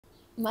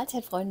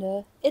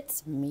Mahlzeit,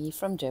 it's me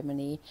from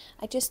Germany.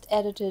 I just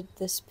edited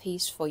this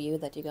piece for you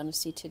that you're going to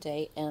see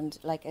today, and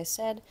like I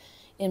said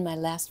in my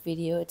last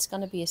video, it's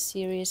going to be a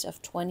series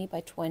of 20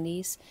 by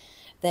 20s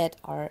that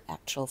are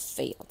actual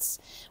fails.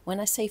 When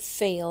I say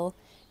fail,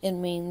 it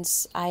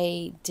means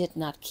I did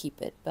not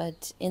keep it,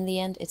 but in the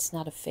end it's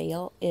not a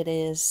fail. It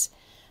is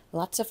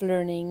lots of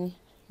learning,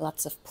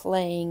 lots of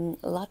playing,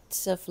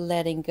 lots of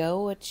letting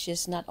go, which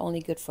is not only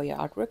good for your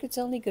artwork, it's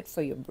only good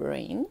for your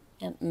brain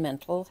and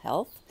mental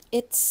health.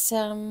 It's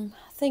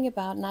thing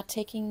about not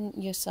taking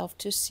yourself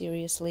too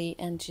seriously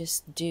and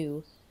just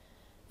do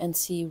and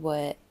see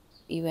what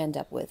you end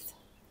up with.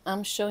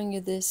 I'm showing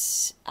you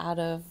this out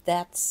of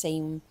that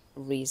same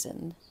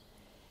reason.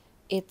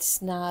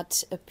 It's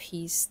not a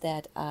piece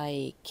that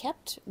I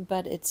kept,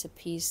 but it's a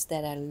piece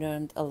that I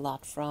learned a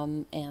lot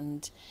from,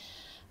 and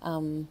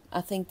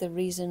I think the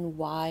reason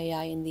why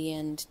I in the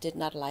end did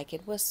not like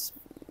it was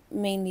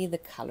mainly the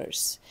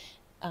colors.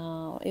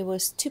 It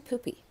was too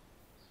poopy.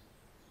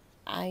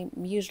 I'm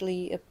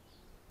usually a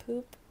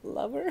poop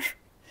lover.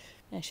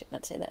 I should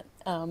not say that.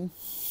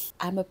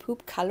 I'm a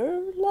poop color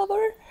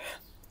lover.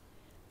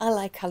 I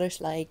like colors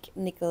like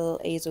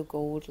nickel, azo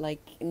gold,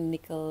 like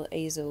nickel,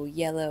 azo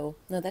yellow.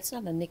 No, that's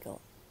not a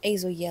nickel.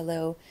 Azo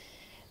yellow,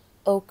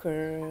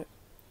 ochre,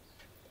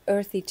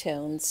 earthy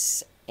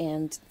tones,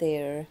 and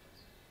their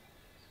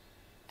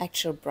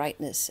actual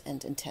brightness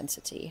and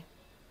intensity.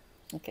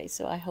 Okay,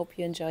 so I hope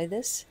you enjoy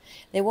this.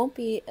 There won't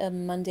be a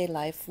Monday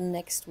Live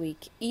next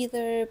week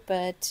either,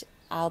 but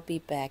I'll be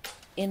back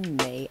in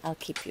May. I'll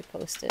keep you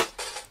posted.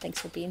 Thanks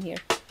for being here.